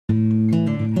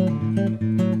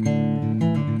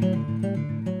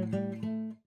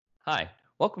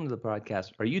Welcome to the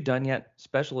podcast. Are you done yet?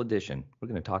 Special edition. We're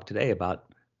going to talk today about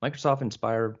Microsoft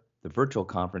Inspire, the virtual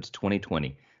conference 2020.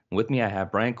 And with me, I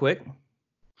have Brian Quick.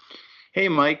 Hey,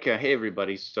 Mike. Hey,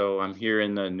 everybody. So I'm here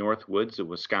in the North Woods of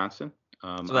Wisconsin So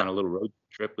on a little road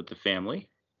trip with the family.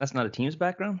 that's not a Teams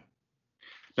background?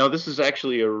 No, this is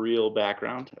actually a real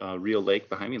background, real lake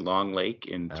behind me, Long Lake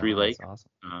in Three Oh, Lake. that's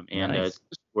awesome. And Nice. it's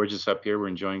just gorgeous up here. We're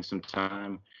enjoying some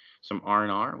time, some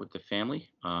R&R with the family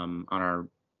on our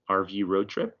RV road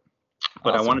trip. But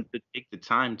I Awesome. wanted to take the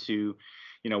time to,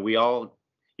 we all,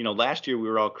 last year we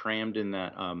were all crammed in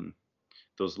that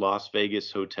those Las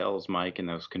Vegas hotels, Mike, and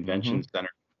those Mm-hmm. convention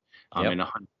centers in Yep.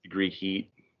 100-degree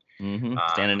heat. Mm-hmm. Uh,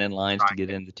 Standing in lines to trying get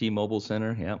in the T-Mobile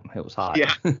Center. Yep. It was hot.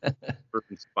 yeah, for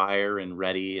Inspire and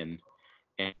Ready and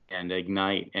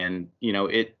Ignite, and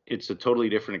it's a totally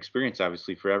different experience,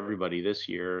 obviously, for everybody this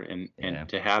year, and Yeah,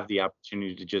 to have the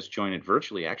opportunity to just join it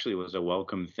virtually actually was a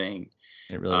welcome thing.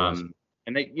 it really was.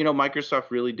 And Microsoft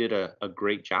really did a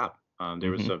great job.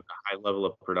 There was Mm-hmm. a high level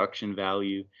of production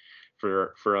value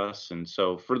for us, and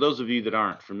so for those of you that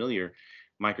aren't familiar,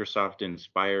 Microsoft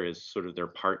Inspire is sort of their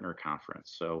partner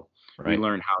conference. So we Right.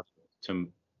 learn how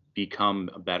to become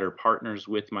better partners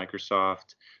with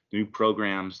Microsoft, new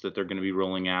programs that they're going to be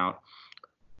rolling out,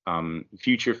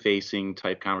 future facing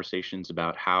type conversations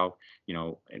about how,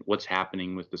 and what's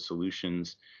happening with the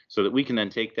solutions so that we can then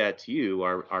take that to you,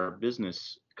 our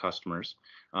business customers,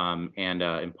 and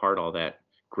impart all that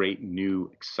great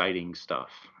new exciting stuff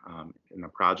in the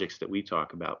projects that we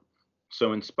talk about.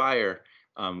 So Inspire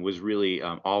was really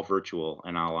all virtual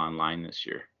and all online this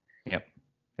year. Yep.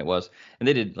 It was. And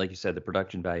they did, like you said, the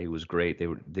production value was great.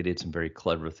 They did some very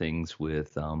clever things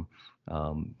with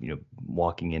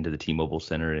walking into the T-Mobile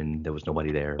Center and there was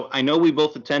nobody there. I know we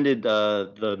both attended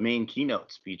the main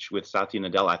keynote speech with Satya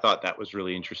Nadella. I thought that was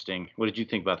really interesting. What did you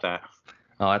think about that?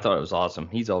 Oh, I thought it was awesome.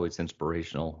 He's always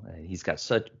inspirational. He's got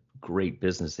such great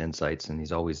business insights, and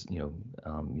he's always,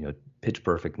 pitch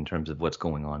perfect in terms of what's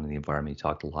going on in the environment. He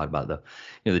talked a lot about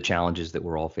the challenges that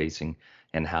we're all facing,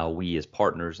 and how we as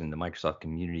partners in the Microsoft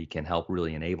community can help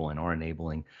really enable and are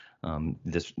enabling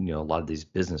this, a lot of these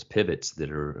business pivots that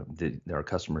our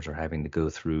customers are having to go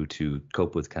through to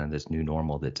cope with kind of this new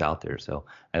normal that's out there. So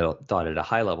I thought at a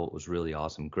high level it was really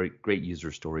awesome. Great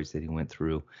user stories that he went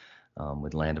through.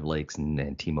 With Land of Lakes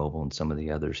and T-Mobile and some of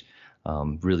the others.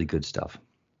 Really good stuff.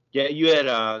 Yeah, you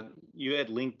had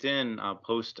LinkedIn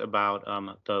post about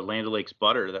the Land O'Lakes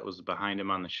butter that was behind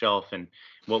him on the shelf, and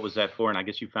what was that for? And I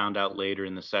guess you found out later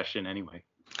in the session anyway.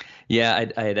 Yeah,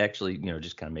 I had actually,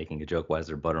 just kind of making a joke, why is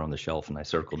there butter on the shelf? And I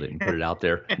circled it and put it out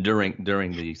there during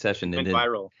the session. And Went then,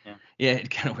 viral. Yeah. yeah,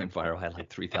 it kind of went viral. I had like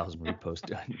 3,000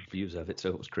 repost views of it. So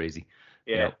it was crazy.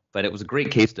 Yeah. But it was a great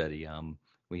case study.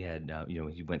 We had,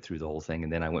 he went through the whole thing,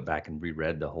 and then I went back and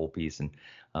reread the whole piece. And,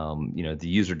 the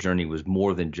user journey was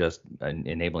more than just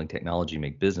enabling technology to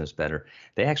make business better.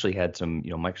 They actually had some,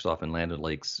 Microsoft and Land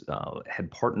O'Lakes had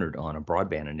partnered on a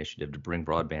broadband initiative to bring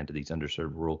broadband to these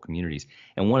underserved rural communities.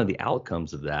 And one of the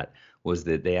outcomes of that was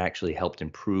that they actually helped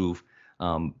improve,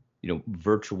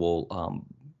 virtual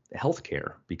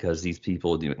healthcare, because these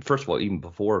people, first of all, even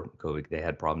before COVID, they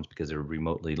had problems because they were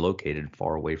remotely located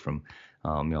far away from,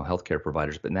 healthcare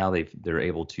providers. But now they're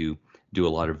able to do a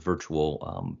lot of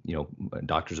virtual,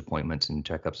 doctor's appointments and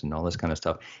checkups and all this kind of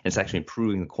stuff. And it's actually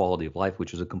improving the quality of life,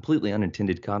 which was a completely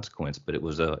unintended consequence, but it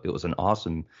was an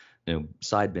awesome,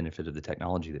 side benefit of the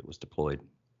technology that was deployed.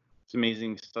 It's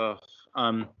amazing stuff.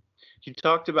 You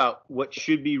talked about what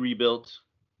should be rebuilt,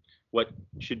 what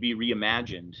should be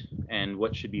reimagined, and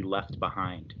what should be left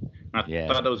behind. And I Yeah.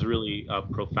 thought that was really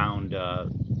profound,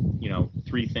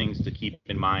 three things to keep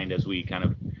in mind as we kind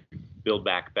of build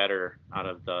back better out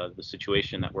of the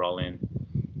situation that we're all in.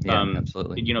 Yeah,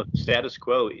 absolutely. Status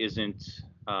quo isn't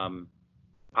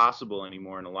possible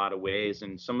anymore in a lot of ways,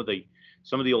 and some of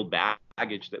the old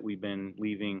baggage that we've been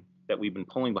leaving, that we've been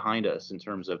pulling behind us in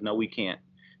terms of, no, we can't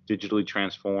digitally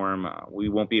transform, we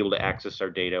won't be able to access our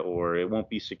data, or it won't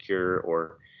be secure,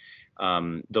 or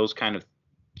those kind of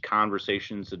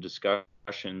conversations and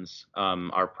discussions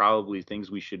are probably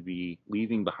things we should be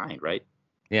leaving behind, right?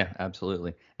 Yeah,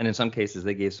 absolutely. And in some cases,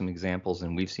 they gave some examples,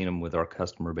 and we've seen them with our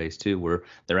customer base too, where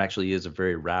there actually is a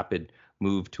very rapid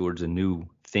move towards a new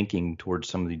thinking towards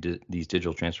some of these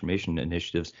digital transformation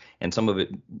initiatives, and some of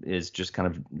it is just kind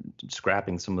of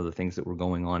scrapping some of the things that were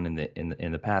going on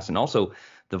in the past, and also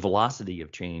the velocity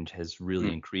of change has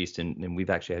really increased, and we've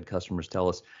actually had customers tell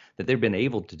us that they've been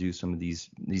able to do some of these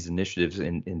initiatives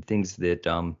and things that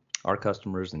our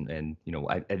customers and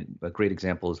a great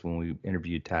example is when we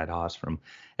interviewed Tad Haas from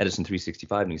Edison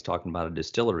 365, and he's talking about a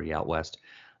distillery out west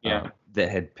Yeah. that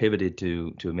had pivoted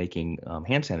to making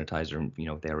hand sanitizer. And,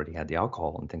 they already had the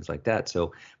alcohol and things like that.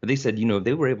 So, but they said,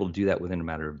 they were able to do that within a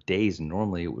matter of days, and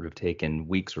normally it would have taken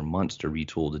weeks or months to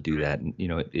retool to do that. And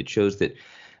it shows that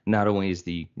not only is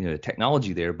the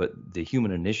technology there, but the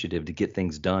human initiative to get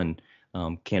things done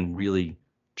can really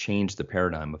change the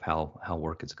paradigm of how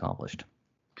work is accomplished.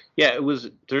 Yeah,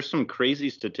 there's some crazy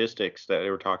statistics that they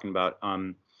were talking about.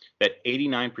 That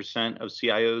 89% of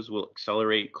CIOs will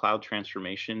accelerate cloud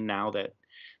transformation now that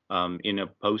in a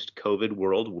post-COVID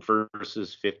world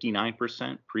versus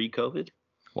 59% pre-COVID.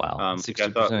 Wow, Which I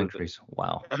thought 60% increase.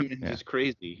 Wow. I mean, Yeah. it's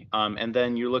crazy. And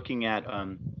then you're looking at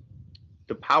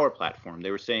the Power Platform.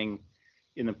 They were saying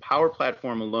in the Power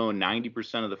Platform alone,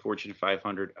 90% of the Fortune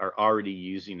 500 are already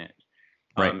using it.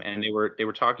 Right. And they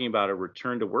were talking about a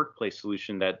return to workplace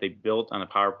solution that they built on the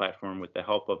Power Platform with the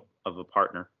help of a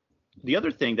partner. The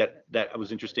other thing that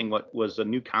was interesting, what was a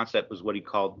new concept, was what he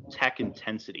called tech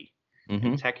intensity. Mm-hmm.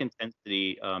 And tech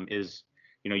intensity is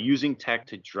using tech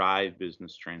to drive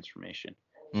business transformation.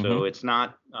 Mm-hmm. So it's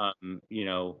not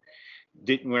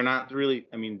we're not really,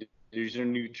 I mean, there's a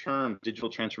new term, digital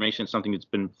transformation, something that's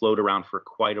been floated around for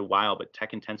quite a while, but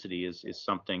tech intensity is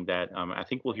something that I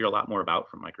think we'll hear a lot more about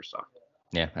from Microsoft.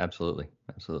 Yeah, absolutely.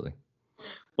 Absolutely.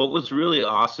 What was really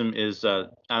awesome is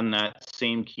on that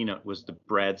same keynote was the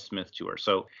Brad Smith tour.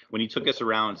 So when he took us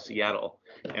around Seattle,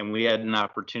 and we had an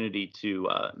opportunity to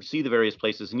see the various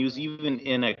places, and he was even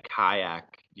in a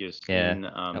kayak just in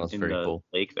the cool.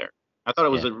 lake there. I thought it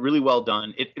was really well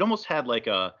done. It almost had like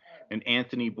an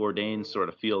Anthony Bourdain sort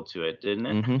of feel to it, didn't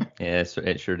it? Mm-hmm. Yeah,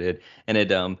 it sure did. And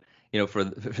it for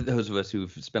those of us who've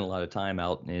spent a lot of time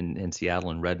out in Seattle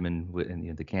and Redmond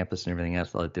and the campus and everything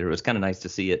else out there, it was kind of nice to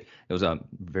see it. It was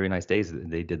very nice days that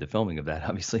they did the filming of that.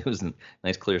 Obviously, it was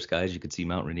nice clear skies. You could see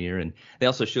Mount Rainier, and they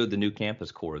also showed the new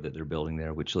campus core that they're building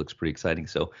there, which looks pretty exciting.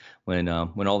 So when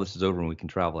all this is over and we can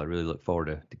travel, I really look forward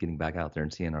to getting back out there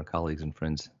and seeing our colleagues and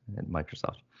friends at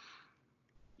Microsoft.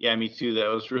 Yeah, me too. That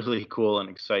was really cool and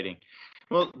exciting.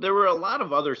 Well, there were a lot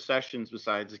of other sessions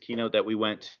besides the keynote that we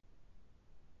went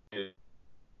to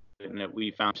and that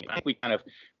we found. I think we kind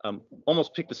of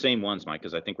almost picked the same ones, Mike,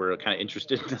 because I think we're kind of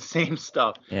interested in the same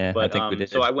stuff. Yeah, but I think we did.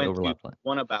 So I went to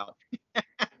one about.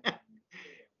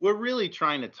 We're really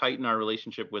trying to tighten our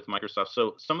relationship with Microsoft.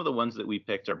 So some of the ones that we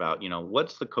picked are about,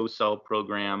 what's the co-sell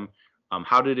program?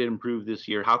 How did it improve this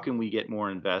year? How can we get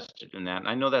more invested in that? And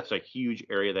I know that's a huge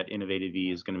area that Innovative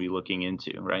E is going to be looking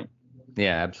into, right?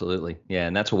 Yeah, absolutely. Yeah,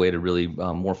 and that's a way to really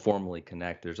more formally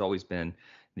connect. There's always been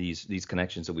these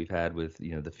connections that we've had with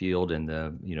the field and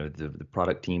the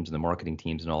product teams and the marketing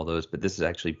teams and all those. But this has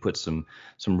actually put some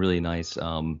really nice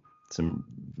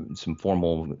some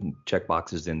formal check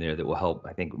boxes in there that will help,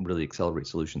 I think, really accelerate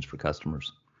solutions for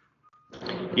customers.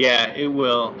 Yeah, it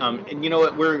will. And you know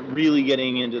what? We're really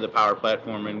getting into the Power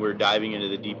Platform, and we're diving into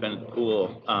the deep end of the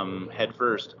pool head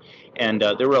first. And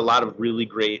there were a lot of really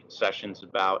great sessions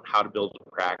about how to build a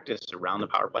practice around the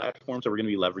Power Platform. So we're going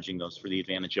to be leveraging those for the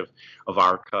advantage of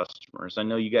our customers. I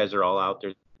know you guys are all out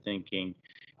there thinking,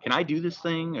 can I do this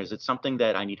thing? Or is it something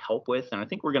that I need help with? And I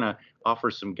think we're going to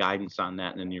offer some guidance on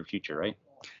that in the near future, right?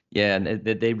 Yeah, and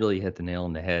they really hit the nail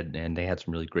on the head, and they had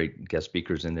some really great guest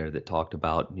speakers in there that talked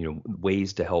about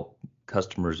ways to help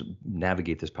customers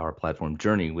navigate this Power Platform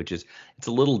journey, which it's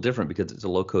a little different because it's a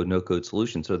low-code, no-code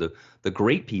solution. So the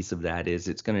great piece of that is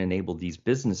it's going to enable these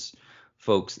business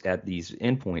folks at these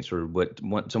endpoints, or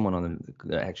what someone on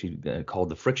the actually called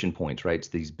the friction points, right? It's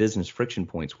these business friction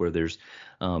points where there's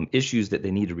issues that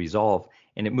they need to resolve.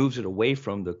 And it moves it away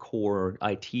from the core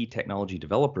IT technology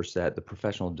developer set, the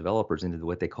professional developers, into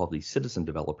what they call these citizen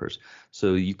developers.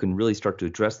 So you can really start to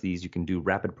address these. You can do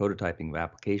rapid prototyping of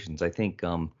applications. I think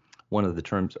one of the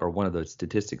terms or one of the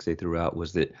statistics they threw out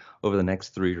was that over the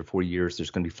next 3 or 4 years, there's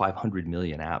going to be 500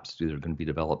 million apps that are going to be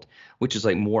developed, which is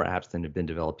like more apps than have been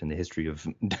developed in the history of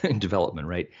development,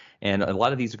 right? And a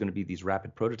lot of these are going to be these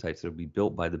rapid prototypes that will be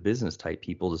built by the business type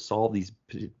people to solve these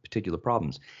particular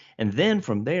problems. And then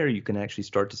from there, you can actually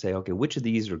start to say, okay, which of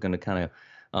these are going to kind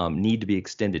of need to be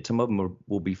extended? Some of them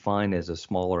will be fine as a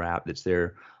smaller app that's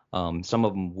there. Some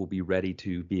of them will be ready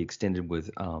to be extended with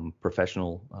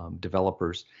professional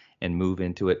developers and move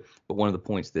into it. But one of the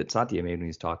points that Satya made when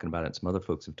he's talking about it, and some other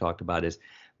folks have talked about, is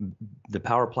the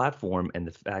Power Platform and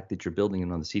the fact that you're building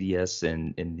it on the CDS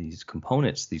and these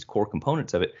components, these core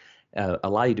components of it,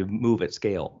 allow you to move at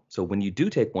scale. So when you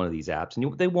do take one of these apps,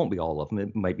 and they won't be all of them,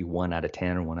 it might be 1 out of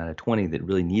 10 or 1 out of 20 that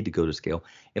really need to go to scale.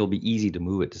 It'll be easy to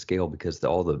move it to scale because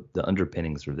all the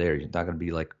underpinnings are there. You're not going to be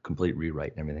like complete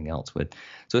rewrite and everything else. But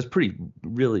so it's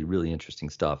really, really interesting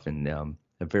stuff, and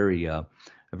a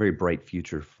very bright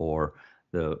future for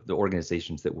the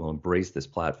organizations that will embrace this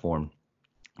platform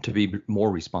to be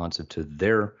more responsive to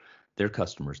their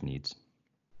customers' needs.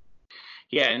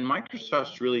 Yeah, and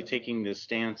Microsoft's really taking this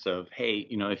stance of, hey,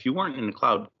 if you weren't in the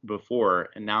cloud before,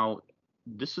 and now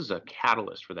this is a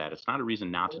catalyst for that. It's not a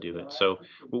reason not to do it. So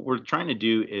what we're trying to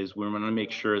do is we're going to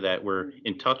make sure that we're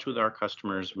in touch with our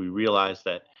customers. We realize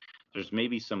that there's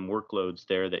maybe some workloads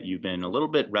there that you've been a little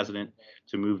bit resident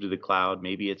to move to the cloud.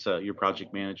 Maybe it's your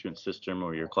project management system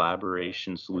or your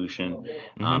collaboration solution.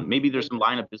 Maybe there's some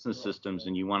line of business systems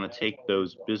and you want to take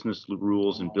those business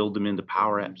rules and build them into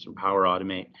Power Apps or Power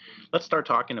Automate. Let's start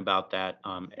talking about that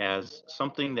as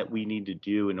something that we need to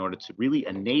do in order to really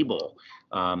enable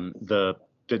the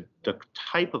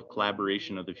type of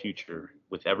collaboration of the future.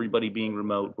 With everybody being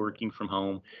remote, working from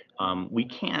home, we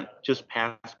can't just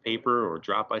pass paper or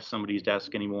drop by somebody's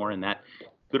desk anymore. And that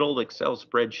good old Excel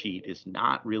spreadsheet is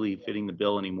not really fitting the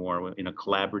bill anymore in a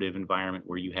collaborative environment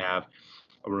where you have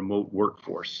a remote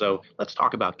workforce. So let's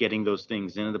talk about getting those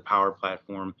things into the Power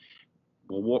Platform.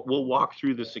 We'll walk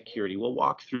through the security. We'll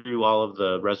walk through all of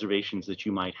the reservations that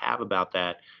you might have about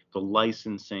that, the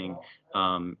licensing,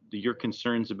 your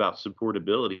concerns about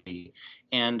supportability.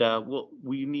 And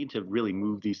we need to really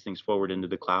move these things forward into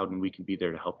the cloud, and we can be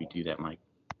there to help you do that, Mike.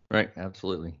 Right.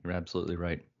 Absolutely. You're absolutely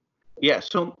right. Yeah.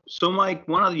 So Mike,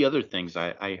 one of the other things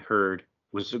I heard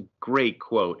was a great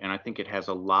quote, and I think it has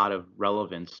a lot of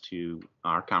relevance to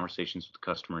our conversations with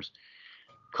customers.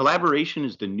 Collaboration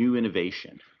is the new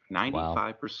innovation.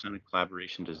 95% of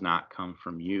collaboration does not come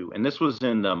from you. And this was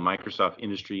in the Microsoft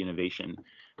Industry Innovation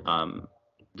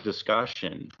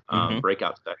discussion,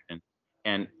 breakout section.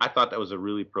 And I thought that was a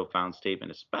really profound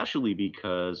statement, especially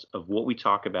because of what we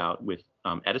talk about with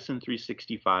Edison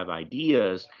 365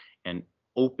 ideas and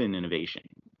open innovation.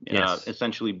 Yes.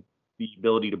 Essentially, the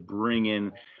ability to bring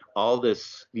in all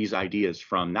these ideas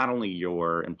from not only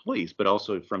your employees, but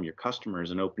also from your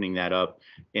customers, and opening that up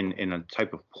in a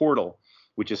type of portal,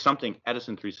 which is something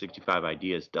Edison 365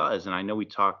 Ideas does. And I know we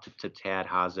talked to Tad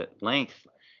Haas at length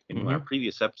in our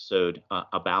previous episode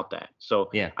about that. So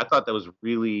yeah. I thought that was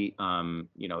really,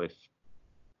 if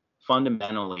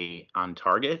fundamentally on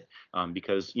target,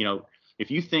 because, if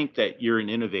you think that you're an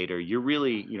innovator, you're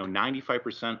really,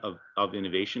 95% of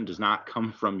innovation does not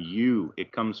come from you.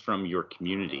 It comes from your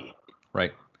community.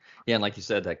 Right. Yeah, and like you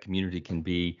said, that community can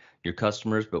be your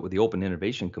customers, but with the open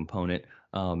innovation component,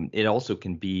 it also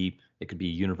can be, it could be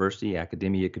university,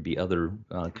 academia, it could be other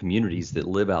communities that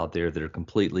live out there that are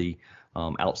completely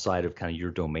outside of kind of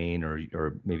your domain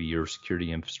or maybe your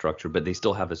security infrastructure, but they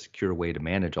still have a secure way to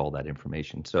manage all that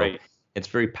information. So right. It's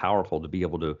very powerful to be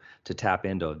able to tap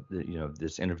into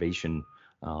this innovation,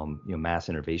 mass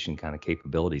innovation kind of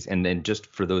capabilities. And then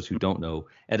just for those who don't know,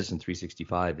 Edison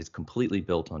 365 is completely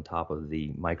built on top of the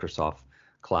Microsoft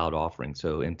cloud offering.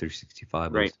 So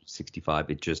M365, right. 65,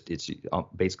 it's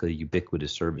basically a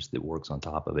ubiquitous service that works on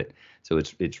top of it. So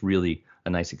it's really a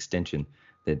nice extension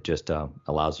that just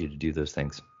allows you to do those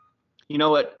things. You know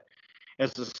what?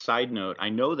 As a side note, I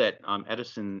know that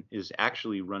Edison is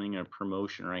actually running a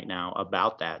promotion right now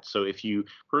about that. So if you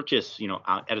purchase,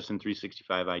 Edison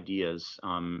 365 Ideas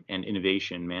and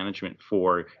innovation management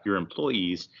for your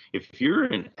employees, if you're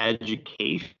an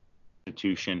education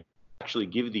institution, actually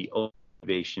give the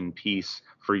innovation piece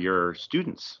for your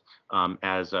students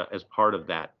as part of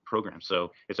that program.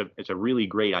 So it's a really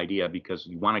great idea, because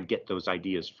you want to get those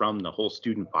ideas from the whole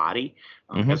student body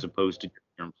as opposed to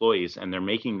your employees, and they're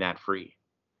making that free.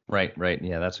 Right.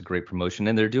 Yeah, that's a great promotion.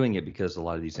 And they're doing it because a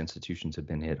lot of these institutions have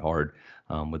been hit hard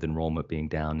with enrollment being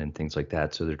down and things like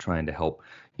that. So they're trying to help,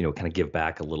 kind of give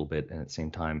back a little bit, and at the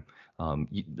same time,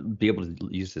 be able to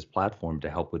use this platform to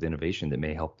help with innovation that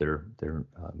may help their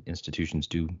institutions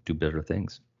do better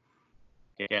things.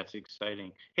 Yeah, it's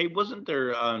exciting. Hey, wasn't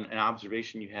there an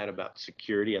observation you had about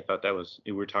security? I thought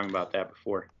we were talking about that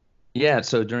before. Yeah,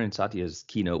 so during Satya's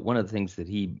keynote, one of the things that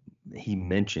he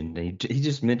mentioned, and he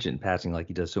just mentioned passing, like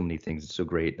he does so many things, it's so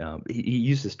great. He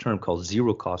used this term called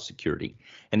zero cost security,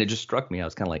 and it just struck me. I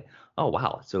was kind of like, oh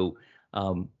wow. So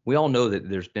we all know that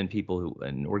there's been people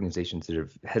and organizations that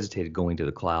have hesitated going to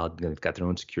the cloud. They've got their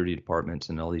own security departments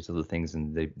and all these other things,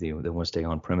 and they want to stay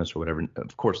on premise or whatever. And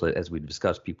of course, as we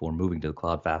discussed, people are moving to the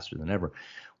cloud faster than ever.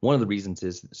 One of the reasons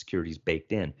is that security is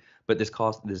baked in. But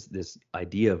this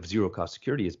idea of zero cost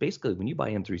security is basically when you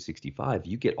buy M365,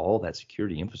 you get all that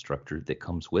security infrastructure that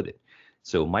comes with it.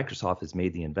 So Microsoft has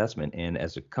made the investment, and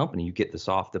as a company, you get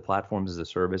the platform as a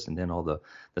service, and then all the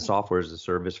software as a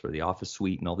service for the Office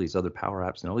suite and all these other Power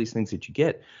Apps and all these things that you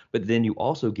get. But then you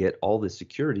also get all the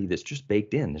security that's just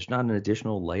baked in. There's not an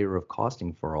additional layer of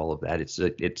costing for all of that.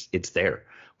 It's there,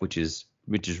 which is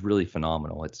really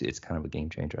phenomenal. It's kind of a game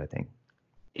changer, I think.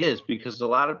 Is because a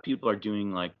lot of people are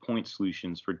doing like point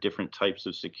solutions for different types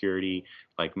of security,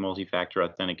 like multi-factor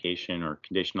authentication or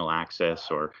conditional access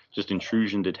or just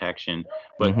intrusion detection.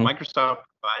 But Hmm. Microsoft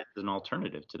provides an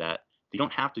alternative to that. You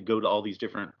don't have to go to all these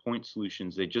different point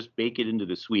solutions. They just bake it into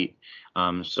the suite.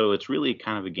 So it's really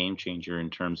kind of a game changer in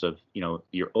terms of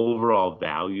your overall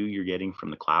value you're getting from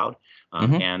the cloud,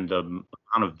 Hmm. and the amount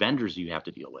of vendors you have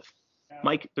to deal with.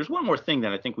 Mike, there's one more thing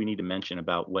that I think we need to mention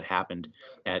about what happened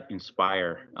at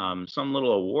Inspire. Some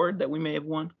little award that we may have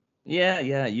won. Yeah,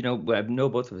 yeah. I know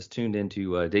both of us tuned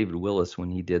into David Willis when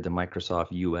he did the Microsoft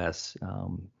US,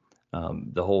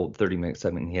 the whole 30-minute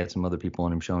segment. And he had some other people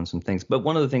on him showing some things. But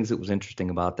one of the things that was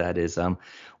interesting about that is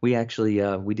we actually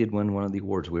we did win one of the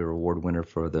awards. We were award winner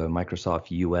for the Microsoft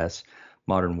US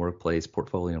Modern Workplace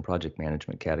Portfolio and Project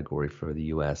Management category for the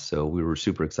US. So we were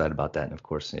super excited about that. And of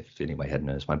course, if anybody hadn't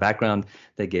noticed my background,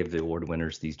 they gave the award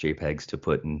winners these JPEGs to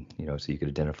put in, so you could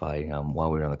identify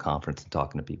while we were on the conference and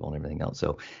talking to people and everything else.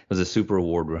 So it was a super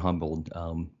award. We're humbled,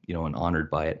 and honored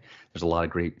by it. There's a lot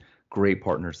of great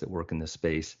partners that work in this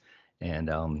space. And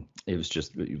it was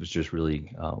just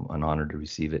really an honor to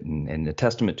receive it, and a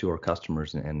testament to our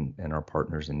customers and our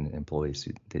partners and employees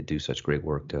that do such great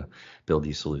work to build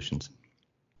these solutions.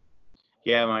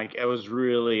 Yeah, Mike, I was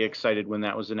really excited when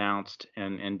that was announced,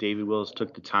 and David Willis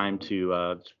took the time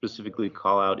to specifically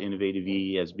call out Innovative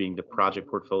E as being the Project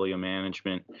Portfolio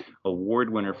Management Award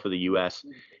winner for the U.S.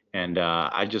 And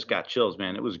I just got chills,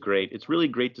 man. It was great. It's really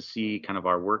great to see kind of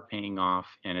our work paying off,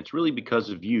 and it's really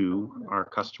because of you, our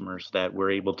customers, that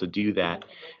we're able to do that.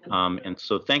 And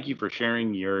so, thank you for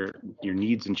sharing your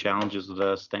needs and challenges with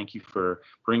us. Thank you for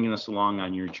bringing us along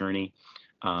on your journey.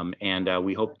 And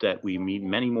we hope that we meet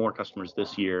many more customers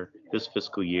this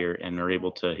fiscal year, and are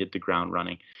able to hit the ground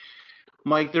running.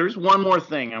 Mike, there's one more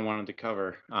thing I wanted to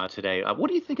cover today. What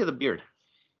do you think of the beard?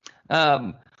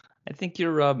 Um, I think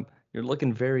you're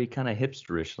looking very kind of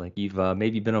hipsterish, like you've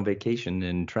maybe been on vacation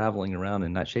and traveling around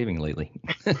and not shaving lately.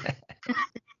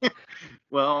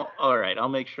 Well, all right. I'll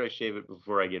make sure I shave it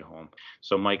before I get home.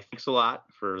 So, Mike, thanks a lot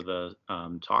for the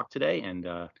talk today, and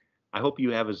I hope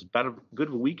you have as good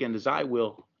of a weekend as I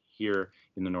will here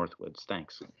in the Northwoods.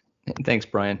 Thanks. Thanks,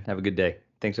 Brian. Have a good day.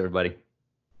 Thanks, everybody.